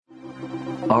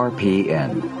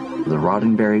RPN, the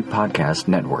Roddenberry Podcast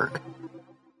Network.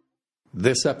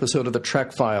 This episode of the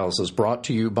Trek Files is brought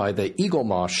to you by the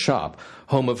Eaglemoss Shop,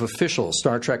 home of official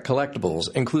Star Trek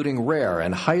collectibles, including rare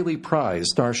and highly prized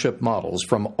Starship models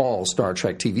from all Star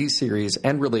Trek TV series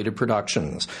and related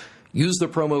productions. Use the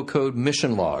promo code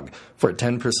MissionLog for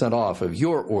 10% off of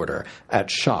your order at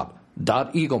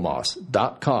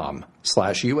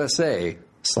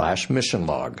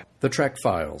shop.eaglemoss.com/USA/missionlog. The Trek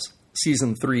Files,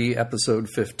 Season 3, Episode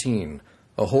 15,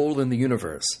 A Hole in the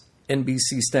Universe,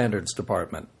 NBC Standards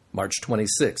Department, March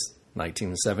 26,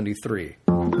 1973.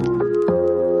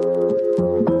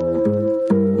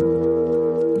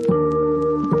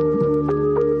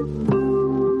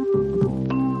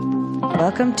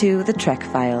 Welcome to The Trek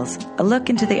Files, a look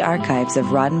into the archives of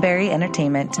Roddenberry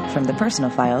Entertainment from the personal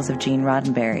files of Gene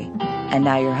Roddenberry. And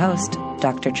now your host,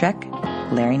 Dr. Trek,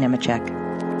 Larry Nemechek.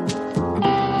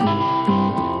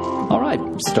 All right,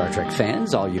 Star Trek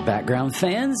fans, all you background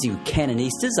fans, you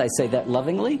canonistas, I say that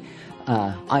lovingly,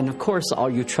 and of course all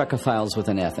you Trekophiles with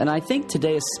an F. And I think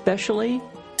today especially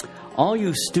all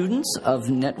you students of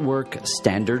network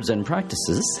standards and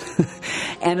practices,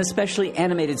 and especially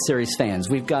animated series fans.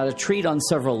 We've got a treat on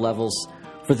several levels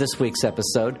for this week's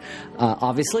episode.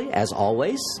 Obviously, as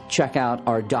always, check out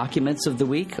our documents of the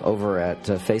week over at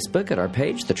Facebook at our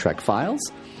page, The Trek Files.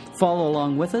 Follow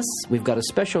along with us. We've got a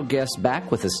special guest back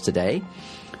with us today.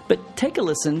 But take a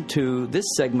listen to this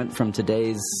segment from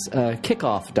today's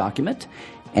kickoff document,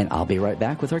 and I'll be right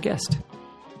back with our guest.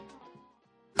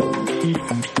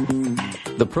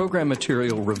 The program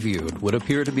material reviewed would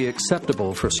appear to be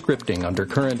acceptable for scripting under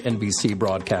current NBC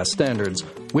broadcast standards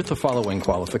with the following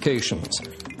qualifications.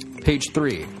 Page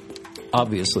 3.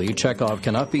 Obviously, Chekhov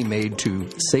cannot be made to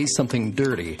say something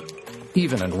dirty,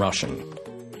 even in Russian.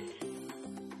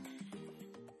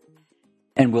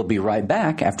 And we'll be right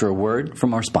back after a word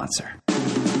from our sponsor.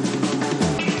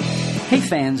 Hey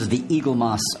fans of the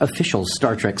Eaglemoss official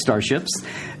Star Trek starships,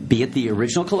 be it the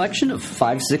original collection of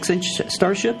 5 6-inch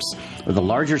starships, or the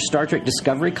larger Star Trek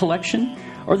Discovery collection,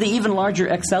 or the even larger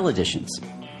XL editions.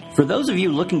 For those of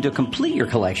you looking to complete your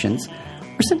collections,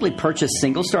 or simply purchase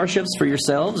single starships for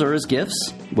yourselves or as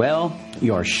gifts, well,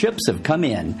 your ships have come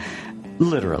in.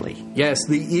 Literally. Yes,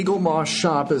 the Eaglemoss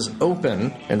Shop is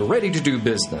open and ready to do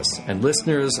business, and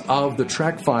listeners of the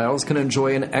Trek Files can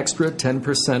enjoy an extra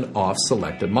 10% off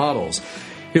selected models.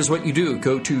 Here's what you do.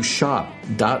 Go to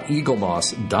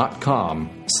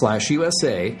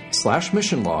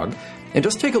shop.eaglemoss.com/USA/missionlog and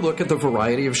just take a look at the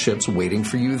variety of ships waiting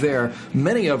for you there.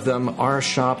 Many of them are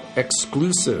shop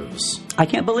exclusives. I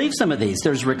can't believe some of these.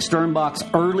 There's Rick Sternbach's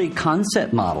early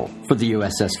concept model for the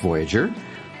USS Voyager.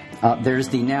 There's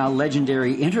the now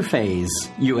legendary Interphase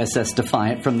USS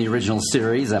Defiant from the original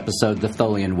series episode, The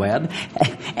Tholian Web,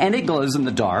 and it glows in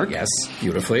the dark. Yes,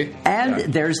 beautifully.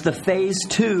 And there's the Phase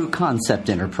 2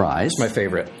 Concept Enterprise. It's my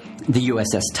favorite. The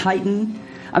USS Titan.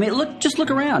 I mean, just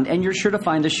look around, and you're sure to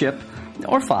find a ship,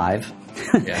 or 5,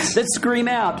 yes, that scream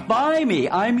out, "Buy me,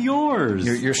 I'm yours."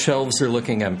 Your shelves are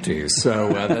looking empty, so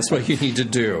that's what you need to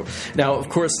do. Now, of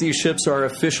course, these ships are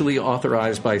officially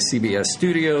authorized by CBS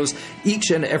Studios.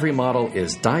 Each and every model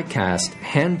is die-cast,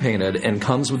 hand-painted, and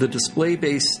comes with a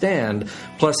display-based stand,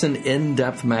 plus an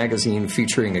in-depth magazine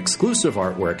featuring exclusive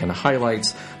artwork and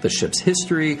highlights the ship's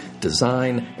history,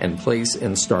 design, and place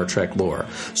in Star Trek lore.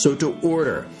 So to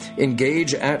order,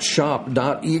 engage at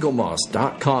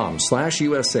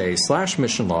shop.eaglemoss.com/USA/missionlog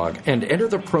and enter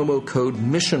the promo code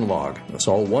MissionLog. That's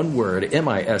all one word,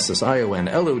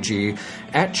 MISSIONLOG,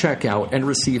 at checkout and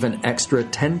receive an extra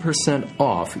 10%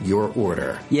 off your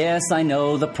order. Yes, I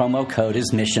know the promo code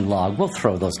is MissionLog. We'll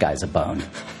throw those guys a bone.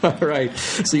 All right.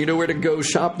 So you know where to go,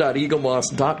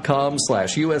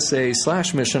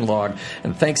 shop.eaglemoss.com/USA/missionlog.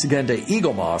 And thanks again to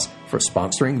Eaglemoss for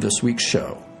sponsoring this week's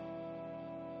show.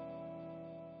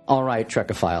 All right,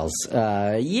 Trekophiles.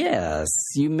 Yes,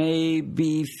 you may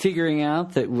be figuring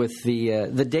out that with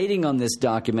the dating on this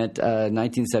document,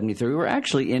 1973, we're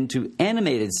actually into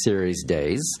animated series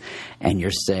days, and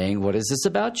you're saying, what is this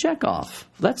about Chekhov?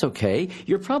 That's okay.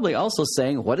 You're probably also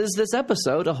saying, what is this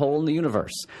episode, A Hole in the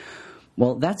Universe?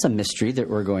 Well, that's a mystery that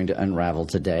we're going to unravel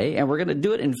today, and we're going to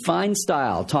do it in fine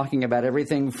style, talking about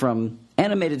everything from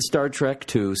animated Star Trek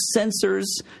to censors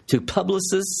to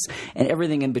publicists and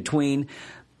everything in between.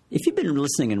 If you've been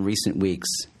listening in recent weeks,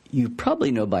 you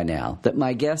probably know by now that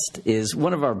my guest is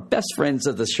one of our best friends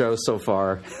of the show so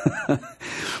far,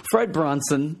 Fred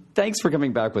Bronson. Thanks for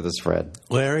coming back with us, Fred.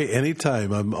 Larry,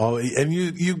 anytime. I'm always, and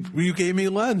you gave me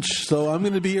lunch, so I'm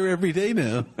going to be here every day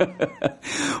now.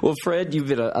 Well, Fred, you've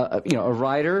been a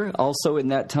writer also in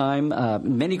that time.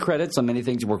 Many credits on many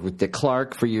things. You worked with Dick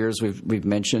Clark for years. We've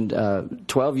mentioned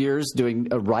 12 years doing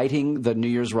writing the New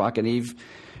Year's Rockin' Eve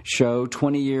show,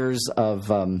 20 years of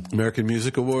American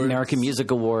Music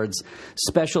Awards,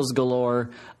 specials galore,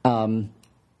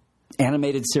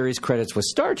 animated series credits with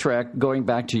Star Trek. Go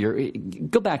back.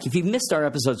 If you missed our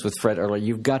episodes with Fred earlier,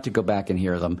 you've got to go back and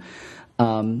hear them.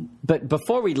 But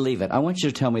before we leave it, I want you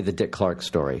to tell me the Dick Clark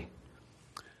story.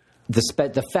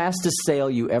 The fastest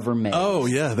sale you ever made. Oh,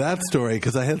 yeah, that story,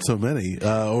 because I had so many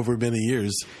over many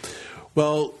years.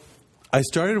 Well, I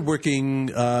started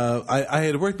working, I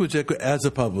had worked with Dick as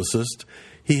a publicist.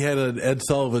 He had an Ed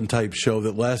Sullivan-type show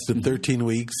that lasted 13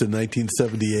 weeks in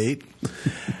 1978.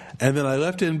 And then I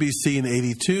left NBC in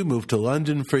 82, moved to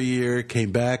London for a year,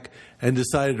 came back, and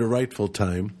decided to write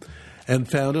full-time, and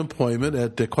found employment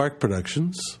at Dick Clark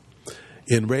Productions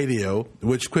in radio,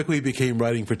 which quickly became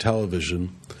writing for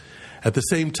television. At the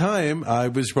same time, I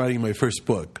was writing my first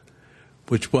book,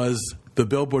 which was the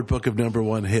Billboard Book of Number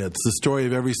One Hits, the story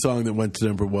of every song that went to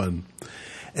number one.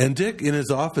 And Dick, in his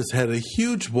office, had a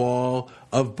huge wall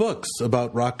of books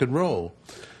about rock and roll.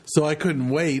 So I couldn't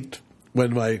wait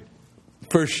when my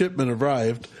first shipment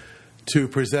arrived to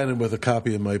present him with a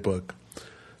copy of my book.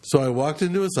 So I walked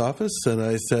into his office and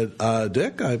I said,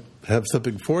 Dick, I have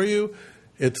something for you.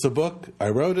 It's a book. I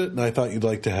wrote it and I thought you'd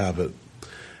like to have it.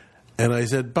 And I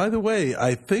said, by the way,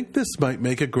 I think this might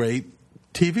make a great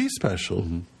TV special.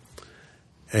 Mm-hmm.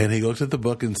 And he looked at the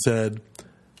book and said,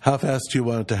 how fast do you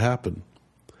want it to happen?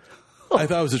 I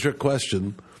thought it was a trick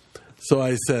question. So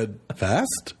I said,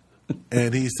 fast?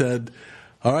 And he said,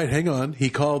 all right, hang on. He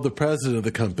called the president of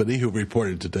the company, who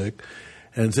reported to Dick,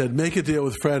 and said, make a deal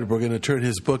with Fred. We're going to turn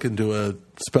his book into a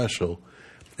special.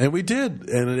 And we did.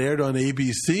 And it aired on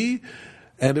ABC.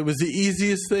 And it was the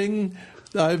easiest thing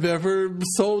I've ever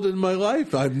sold in my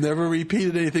life. I've never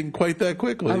repeated anything quite that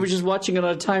quickly. I was just watching it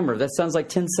on a timer. That sounds like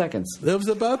 10 seconds. It was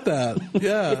about that,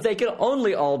 yeah. If they could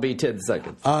only all be 10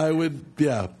 seconds. That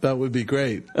would be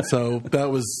great. So that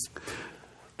was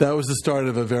the start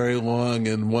of a very long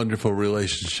and wonderful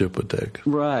relationship with Dick.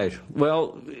 Right.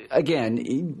 Well,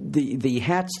 again, the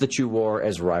hats that you wore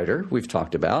as writer, we've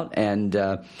talked about, and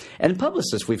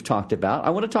publicist, we've talked about. I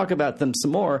want to talk about them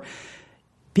some more.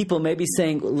 People may be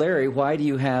saying, Larry, why do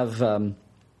you have a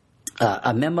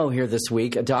memo here this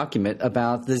week, a document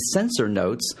about the censor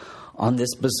notes on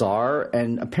this bizarre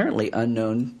and apparently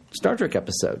unknown Star Trek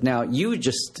episode? Now, you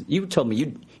told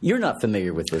me you're not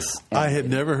familiar with this. I had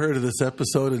never heard of this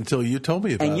episode until you told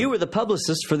me about it. And you were the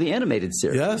publicist for the animated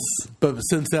series. Yes, but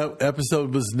since that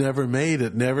episode was never made,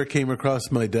 it never came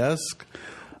across my desk.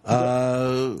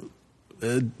 Apparently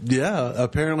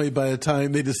by the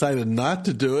time they decided not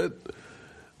to do it,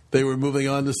 they were moving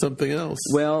on to something else.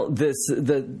 Well,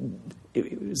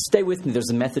 stay with me. There's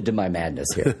a method to my madness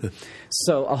here.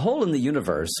 So, A Hole in the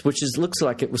Universe, which looks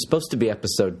like it was supposed to be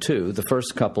episode 2. The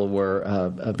first couple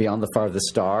were Beyond the Farthest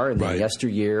Star, and then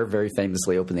Yesteryear, very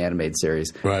famously opened the animated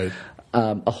series. Right.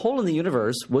 A Hole in the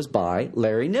Universe was by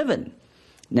Larry Niven.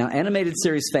 Now, animated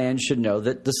series fans should know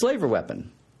that The Slaver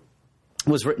Weapon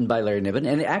was written by Larry Niven,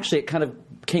 and it kind of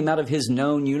came out of his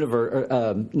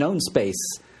known space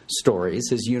stories,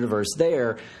 his universe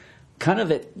there. Kind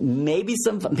of maybe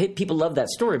some people love that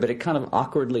story, but it kind of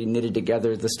awkwardly knitted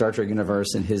together the Star Trek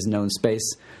universe and his known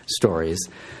space stories.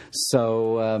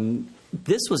 So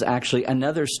this was actually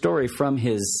another story from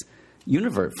his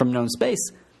universe, from known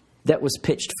space, that was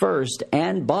pitched first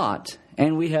and bought.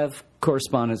 And we have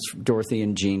correspondents, Dorothy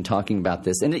and Gene, talking about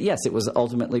this. And yes, it was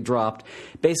ultimately dropped.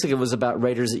 Basically, it was about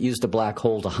raiders that used a black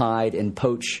hole to hide and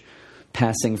poach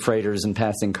passing freighters and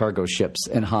passing cargo ships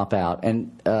and hop out.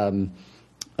 And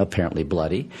apparently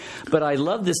bloody. But I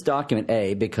love this document,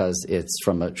 A, because it's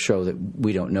from a show that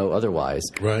we don't know otherwise.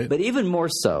 Right. But even more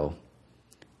so,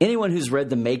 anyone who's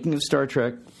read The Making of Star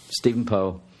Trek, Stephen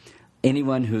Poe,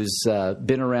 anyone who's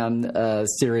been around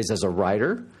series as a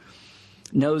writer,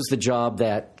 knows the job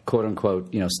that, quote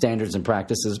unquote, standards and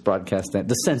practices, broadcast,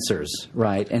 the censors,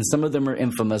 right? And some of them are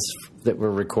infamous that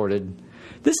were recorded.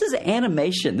 This is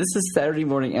animation. This is Saturday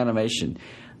morning animation.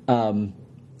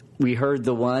 We heard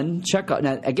the one, Chekhov.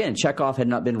 Now, again, Chekhov had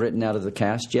not been written out of the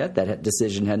cast yet. That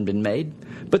decision hadn't been made.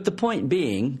 But the point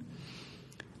being,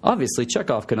 obviously,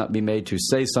 Chekhov cannot be made to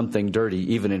say something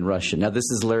dirty, even in Russian. Now, this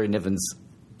is Larry Niven's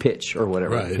pitch or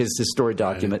whatever, right. his story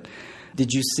document. Right.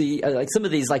 Did you see, some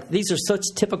of these, these are such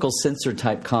typical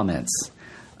censor-type comments.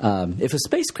 If a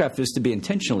spacecraft is to be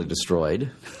intentionally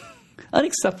destroyed,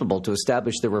 unacceptable to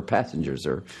establish there were passengers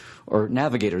or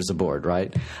navigators aboard,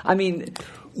 right? I mean,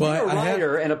 Well, you're a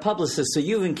writer and a publicist, so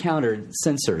you've encountered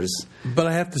censors. But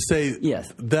I have to say,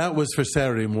 Yes. that was for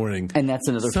Saturday morning. And that's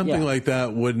another... Something like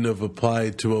that wouldn't have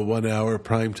applied to a 1-hour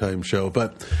primetime show.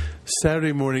 But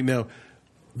Saturday morning, now,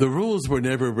 the rules were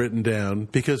never written down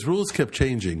because rules kept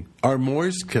changing. Our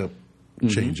mores kept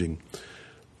changing.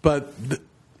 But,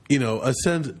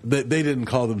 they didn't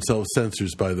call themselves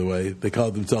censors, by the way. They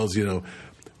called themselves,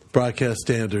 broadcast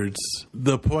standards.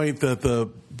 The point that the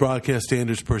broadcast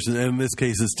standards person, and in this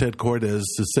case is Ted Cortez,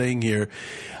 is saying here,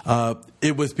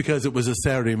 it was because it was a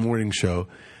Saturday morning show.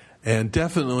 And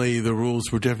definitely the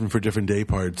rules were different for different day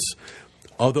parts.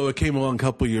 Although it came along a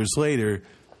couple of years later,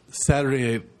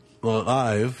 Saturday Night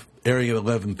Live, airing at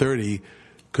 11:30,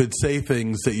 could say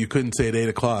things that you couldn't say at 8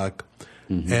 o'clock.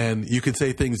 Mm-hmm. And you could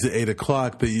say things at 8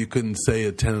 o'clock that you couldn't say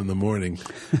at 10 in the morning.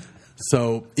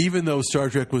 So even though Star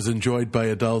Trek was enjoyed by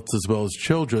adults as well as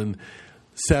children,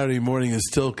 Saturday morning is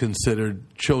still considered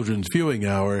children's viewing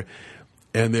hour.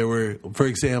 And there were, for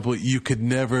example, you could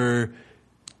never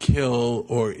kill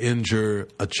or injure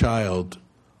a child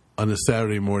on a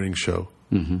Saturday morning show.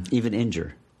 Mm-hmm. Even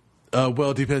injure.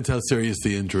 Well, it depends how serious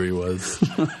the injury was.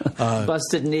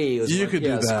 Busted knee. Was you could do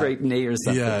that. Scraped knee or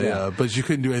something. Yeah. But you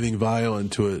couldn't do anything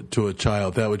violent to a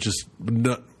child. That would just,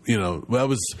 that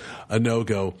was a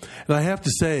no-go. And I have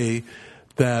to say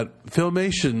that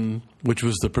Filmation, which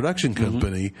was the production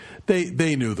company,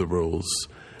 they knew the rules.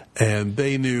 And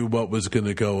they knew what was going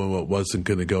to go and what wasn't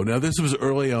going to go. Now, this was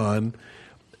early on,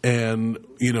 and,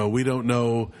 we don't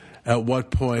know at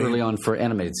what point. Early on for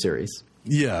animated series.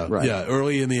 Yeah, right. Yeah,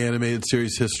 early in the animated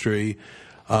series history.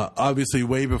 Obviously,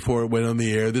 way before it went on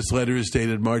the air. This letter is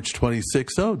dated March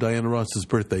 26th. Oh, Diana Ross's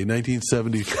birthday,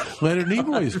 1970. Leonard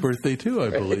Nimoy's birthday, too,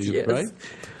 I believe, yes. right?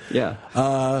 Yeah.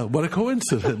 What a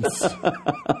coincidence.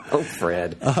 Oh,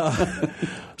 Fred.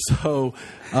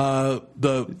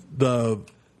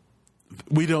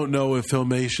 We don't know if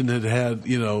Filmation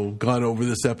had gone over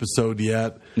this episode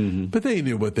yet, but they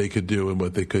knew what they could do and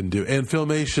what they couldn't do. And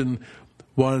Filmation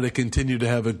wanted to continue to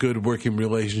have a good working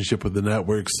relationship with the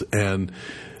networks, and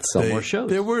some more shows.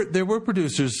 There were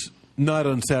producers, not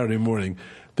on Saturday morning.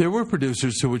 There were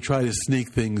producers who would try to sneak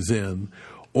things in,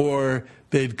 or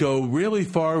they'd go really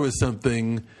far with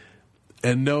something,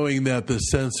 and knowing that the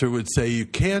censor would say you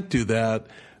can't do that,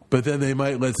 but then they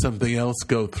might let something else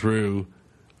go through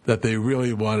that they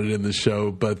really wanted in the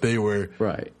show, but they were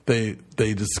right. They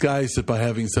disguised it by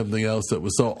having something else that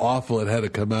was so awful it had to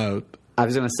come out. I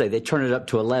was going to say they turn it up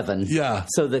to 11,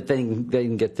 so that they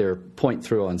can get their point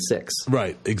through on 6,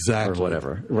 right? Exactly, or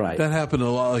whatever. Right. That happened a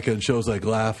lot, like on shows like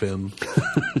Laugh-In,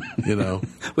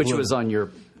 which was on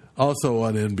your. Also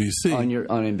on NBC. On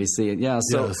NBC, yeah.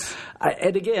 So, yes.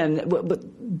 And again, but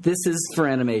this is for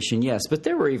animation, yes. But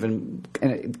there were even,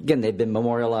 and again, they've been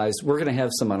memorialized. We're going to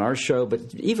have some on our show, but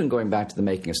even going back to the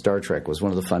making of Star Trek was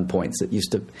one of the fun points that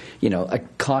used to, a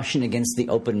caution against the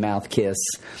open mouth kiss.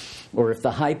 Or if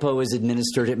the hypo is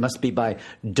administered, it must be by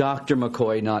Dr.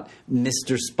 McCoy, not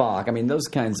Mr. Spock. I mean, those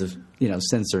kinds of,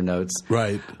 censor notes.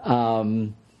 Right.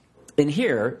 And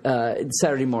here,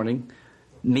 Saturday morning,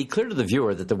 made clear to the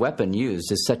viewer that the weapon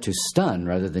used is set to stun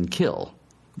rather than kill.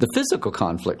 The physical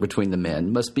conflict between the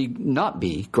men must not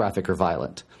be graphic or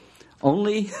violent.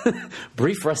 Only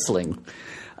brief wrestling.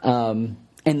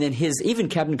 And then even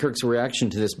Captain Kirk's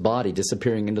reaction to this body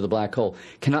disappearing into the black hole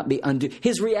cannot be undue.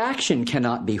 His reaction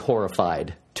cannot be too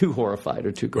horrified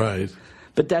or too great. Right.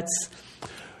 But that's...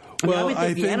 I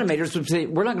think the animators would say,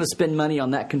 we're not going to spend money on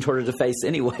that contorted a face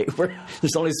anyway.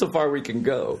 There's only so far we can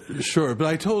go. Sure, but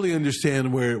I totally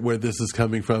understand where this is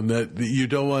coming from, that you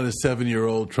don't want a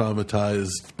 7-year-old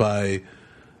traumatized by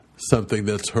something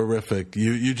that's horrific.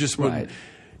 You just wouldn't... Right.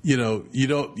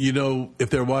 If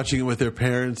they're watching it with their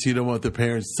parents, you don't want their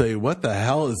parents to say, what the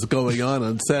hell is going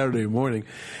on Saturday morning?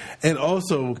 And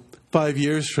also, 5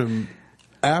 years from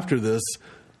after this,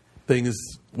 things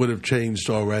would have changed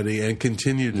already and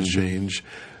continue to change.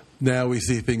 Now we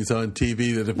see things on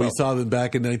TV that if we saw them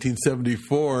back in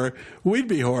 1974, we'd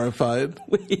be horrified.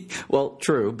 Well,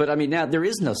 true. But, now there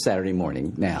is no Saturday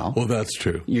morning now. Well, that's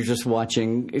true. You're just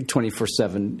watching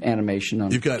 24/7 animation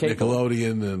on You've got cable.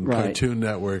 Nickelodeon and Cartoon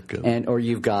Network. Or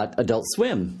you've got Adult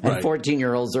Swim. And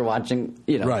 14-year-olds are watching,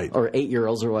 or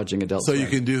 8-year-olds are watching Adult Swim. So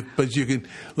you can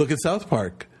look at South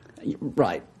Park.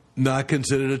 Right. Not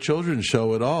considered a children's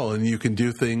show at all, and you can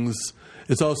do things.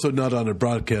 It's also not on a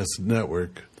broadcast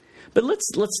network. But let's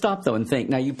stop though and think.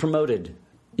 Now you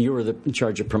were in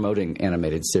charge of promoting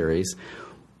animated series.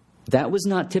 That was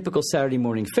not typical Saturday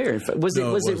morning fare. Was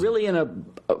it really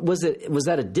was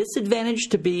that a disadvantage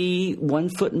to be one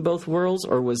foot in both worlds,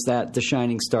 or was that the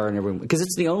shining star in everyone? Because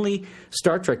it's the only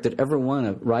Star Trek that ever won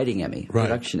a writing Emmy,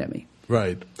 production Emmy.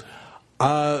 Right.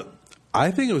 I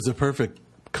think it was a perfect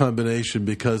combination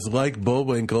because, like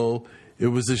Bullwinkle, it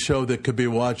was a show that could be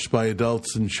watched by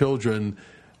adults and children,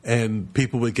 and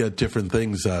people would get different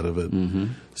things out of it. Mm-hmm.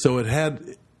 So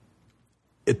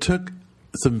it took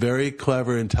some very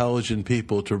clever, intelligent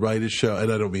people to write a show, and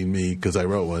I don't mean me because I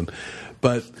wrote one,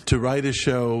 but to write a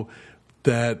show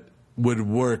that would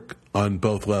work on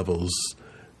both levels,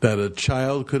 that a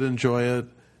child could enjoy it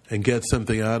and get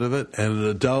something out of it, and an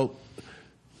adult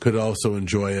could also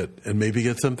enjoy it and maybe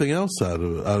get something else out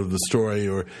of the story,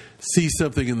 or see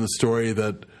something in the story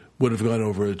that would have gone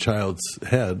over a child's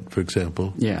head, for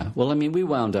example. Yeah. Well, I mean, we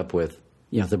wound up with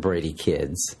the Brady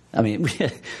Kids. I mean,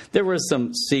 there were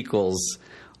some sequels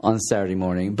on Saturday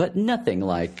morning, but nothing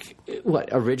like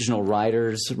original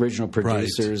writers, original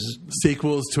producers. Right.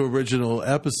 Sequels to original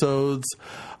episodes.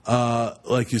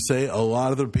 Like you say, a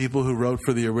lot of the people who wrote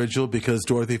for the original, because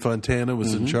Dorothy Fontana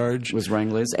was in charge. Was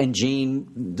wranglers. And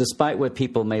Gene, despite what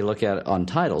people may look at on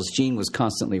titles, Gene was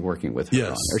constantly working with her.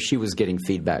 Yes. Or she was getting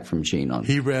feedback from Gene on.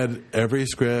 He read every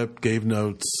script, gave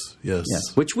notes. Yes.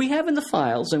 Which we have in the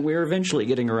files, and we're eventually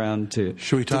getting around to.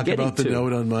 Should we talk about the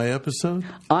note on my episode?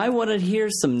 I want to hear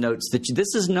some notes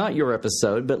this is not your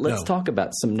episode, but let's talk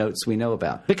about some notes we know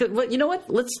about. Because, you know what?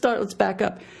 Let's back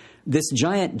up. This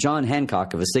giant John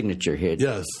Hancock of a signature here.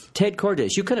 Yes. Ted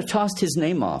Cordes. You could have tossed his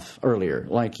name off earlier,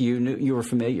 like you knew you were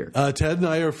familiar. Ted and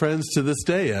I are friends to this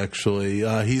day, actually.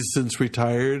 He's since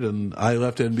retired, and I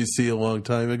left NBC a long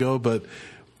time ago, but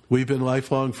we've been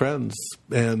lifelong friends.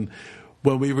 And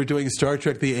when we were doing Star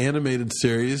Trek, the animated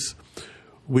series,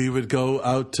 we would go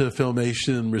out to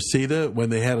Filmation in Reseda when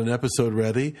they had an episode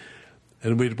ready,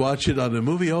 and we'd watch it on a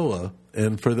moviola.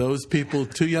 And for those people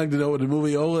too young to know what a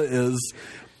moviola is,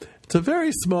 it's a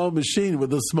very small machine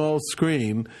with a small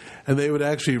screen, and they would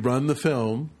actually run the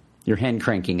film. You're hand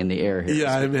cranking in the air here.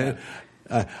 Yeah, I mean,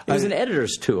 it was an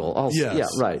editor's tool also. Yes,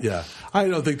 yeah, right. Yeah. I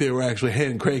don't think they were actually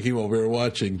hand cranking while we were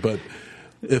watching, but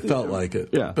it felt like it.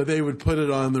 Yeah. But they would put it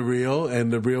on the reel,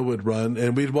 and the reel would run,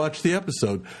 and we'd watch the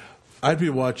episode. I'd be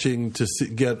watching to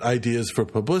get ideas for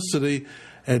publicity,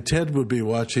 and Ted would be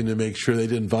watching to make sure they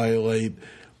didn't violate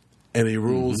any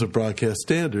rules of broadcast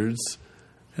standards.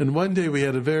 And one day we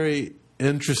had a very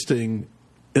interesting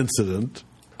incident.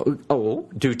 Oh,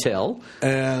 do tell.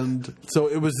 And so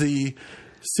it was the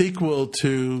sequel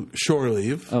to Shore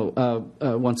Leave.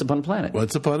 Once Upon a Planet.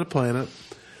 Once Upon a Planet.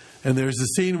 And there's a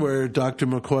scene where Dr.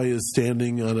 McCoy is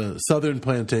standing on a southern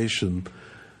plantation,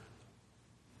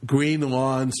 green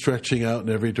lawn stretching out in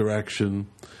every direction,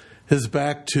 his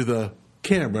back to the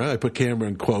camera. I put camera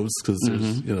in quotes because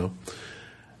there's,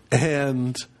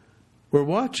 and we're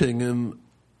watching, and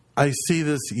I see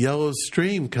this yellow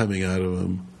stream coming out of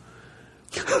him.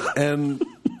 And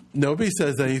nobody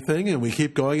says anything, and we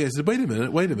keep going. I said, wait a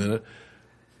minute.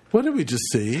 What did we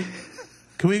just see?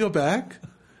 Can we go back?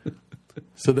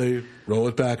 So they roll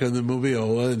it back on the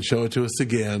moviola and show it to us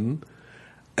again.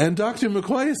 And Dr.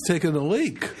 McCoy has taken a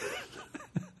leak.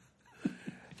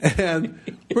 And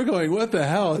we're going, what the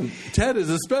hell? And Ted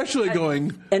is especially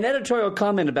going... An editorial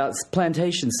comment about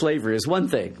plantation slavery is one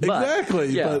thing.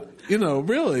 Exactly. But,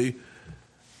 really.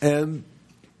 And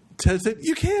Ted said,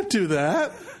 you can't do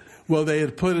that. Well, they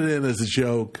had put it in as a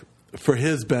joke for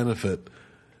his benefit,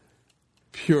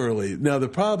 purely. Now, the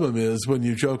problem is when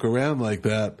you joke around like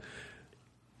that,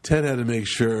 Ted had to make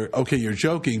sure, okay, you're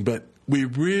joking, but we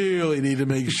really need to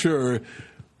make sure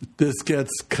this gets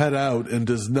cut out and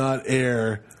does not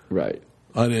air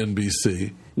on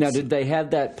NBC. Now, did they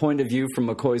have that point of view from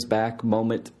McCoy's back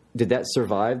moment? Did that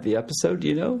survive the episode, do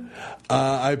you know?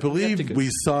 I believe we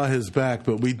saw his back,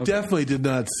 but we definitely did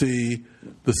not see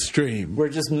the stream. We're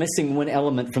just missing one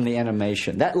element from the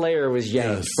animation. That layer was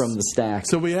yanked from the stack.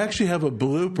 So we actually have a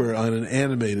blooper on an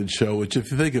animated show, which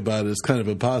if you think about it is kind of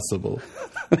impossible.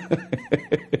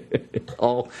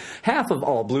 Half of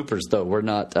all bloopers, though, were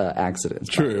not accidents.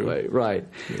 True. By the way. Right.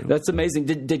 True. That's amazing.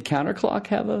 Did Counterclock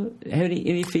have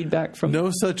any feedback from... No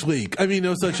such leak. I mean,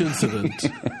 no such incident.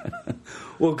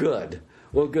 Well, good.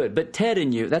 But Ted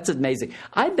and you, that's amazing.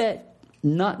 I bet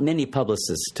not many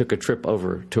publicists took a trip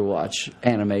over to watch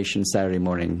animation Saturday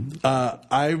morning.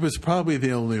 I was probably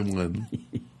the only one.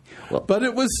 But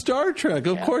it was Star Trek.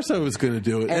 Of course I was going to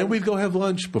do it. And we'd go have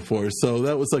lunch before, so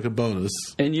that was like a bonus.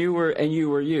 And you were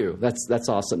you. That's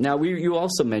awesome. Now, you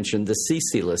also mentioned the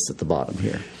CC list at the bottom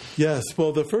here. Yes.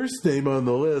 Well, the first name on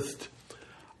the list,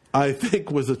 I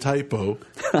think was a typo.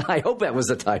 I hope that was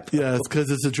a typo. Yes,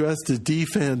 because it's addressed to D.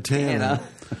 Fontana.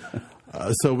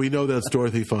 So we know that's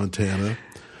Dorothy Fontana.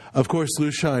 Of course,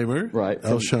 Lou Scheimer. Right,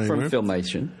 L. Scheimer. from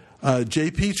Filmation.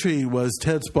 Jay Petrie was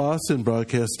Ted's boss in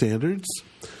Broadcast Standards.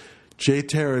 Jay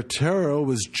Taratero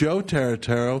was Joe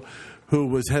Taratero, who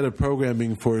was head of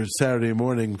programming for Saturday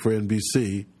Morning for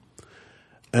NBC.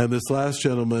 And this last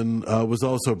gentleman was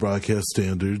also Broadcast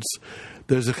Standards.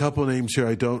 There's a couple names here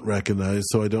I don't recognize,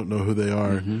 so I don't know who they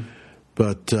are. Mm-hmm.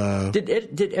 But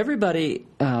did everybody?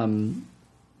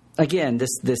 Again,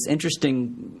 this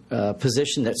interesting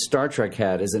position that Star Trek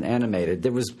had as an animated.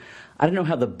 There was, I don't know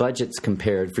how the budgets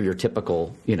compared for your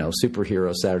typical,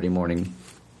 superhero Saturday morning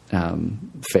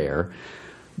fare,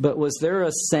 but was there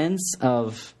a sense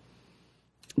of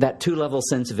that two-level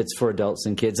sense of it's for adults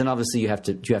and kids, and obviously you have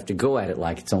to go at it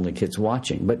like it's only kids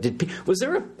watching. But was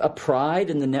there a pride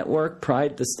in the network,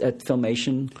 pride at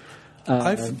Filmation?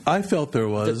 I felt there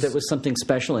was. That was something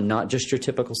special and not just your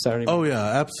typical Saturday morning? Oh,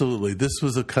 yeah, absolutely. This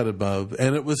was a cut above.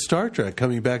 And it was Star Trek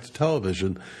coming back to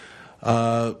television.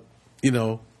 As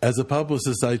a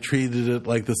publicist, I treated it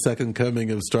like the second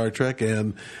coming of Star Trek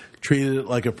and treated it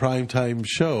like a primetime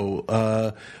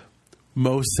show.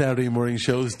 Most Saturday morning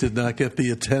shows did not get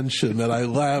the attention that I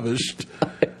lavished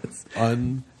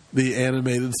on the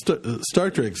animated Star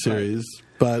Trek series.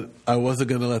 But I wasn't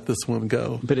going to let this one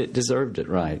go. But it deserved it,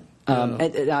 right?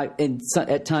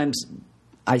 At times,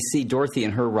 I see Dorothy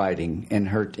in her writing, and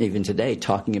her even today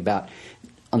talking about,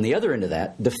 on the other end of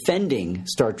that, defending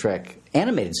Star Trek,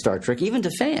 animated Star Trek, even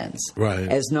to fans, right,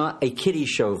 as not a kiddie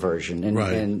show version, and,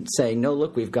 right, and saying, no,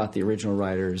 look, we've got the original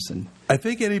writers. And I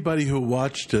think anybody who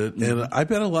watched it, and I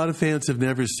bet a lot of fans have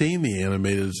never seen the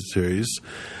animated series,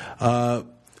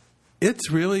 it's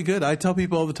really good. I tell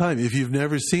people all the time, if you've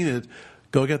never seen it,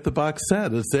 go get the box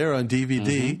set. It's there on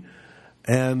DVD,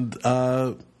 and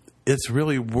it's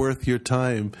really worth your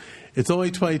time. It's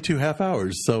only 22 half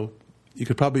hours, so you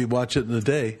could probably watch it in a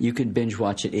day. You could binge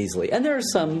watch it easily. And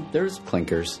there's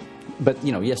clinkers. But,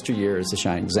 Yesteryear is a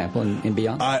shining example and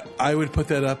beyond. I would put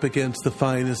that up against the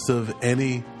finest of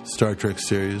any Star Trek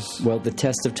series. Well, the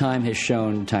test of time has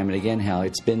shown time and again how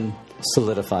it's been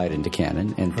solidified into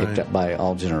canon and picked up by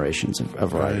all generations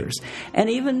of writers.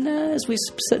 And even, as we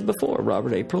said before,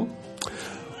 Robert April.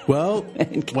 Well,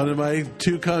 one of my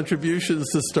two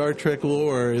contributions to Star Trek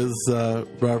lore is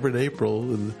Robert April,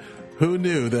 and who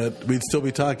knew that we'd still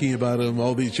be talking about him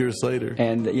all these years later?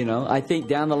 And, I think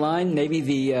down the line, maybe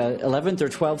the 11th or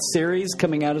 12th series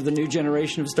coming out of the new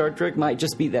generation of Star Trek might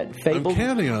just be that fabled I'm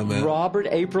counting on that. Robert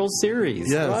April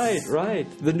series. Yes. Right.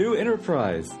 The new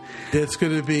Enterprise. It's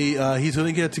going to be, he's going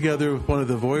to get together with one of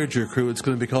the Voyager crew. It's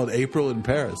going to be called April in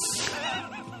Paris.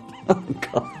 Oh,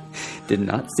 God. Did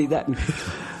not see that.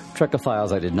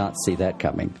 Trekophiles, I did not see that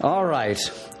coming. All right.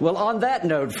 Well, on that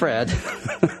note, Fred,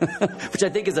 which I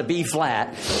think is a B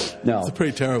flat. No. It's a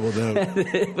pretty terrible note.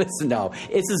 This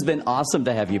has been awesome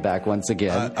to have you back once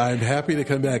again. I'm happy to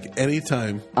come back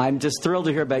anytime. I'm just thrilled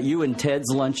to hear about you and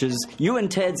Ted's lunches, you and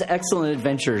Ted's excellent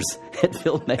adventures at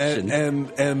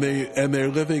Filmation. And they're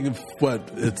living,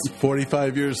 it's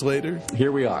 45 years later?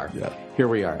 Here we are. Yeah. Here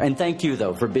we are. And thank you,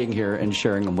 though, for being here and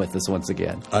sharing them with us once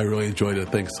again. I really enjoyed it.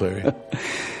 Thanks, Larry.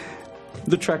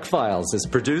 The Trek Files is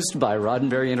produced by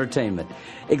Roddenberry Entertainment.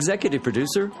 Executive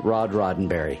producer, Rod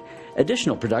Roddenberry.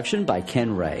 Additional production by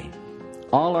Ken Ray.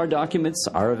 All our documents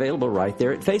are available right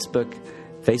there at Facebook,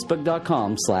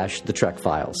 facebook.com/The Trek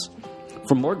Files.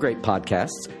 For more great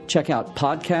podcasts, check out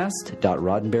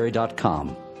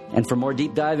podcast.roddenberry.com. And for more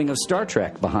deep diving of Star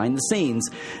Trek behind the scenes,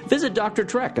 visit Dr.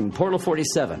 Trek and Portal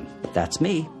 47. That's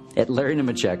me at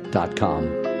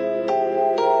LarryNemecek.com.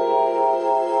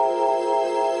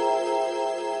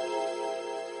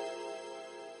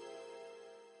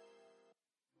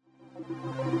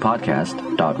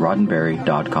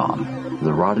 Podcast.roddenberry.com,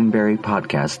 the Roddenberry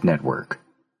Podcast Network.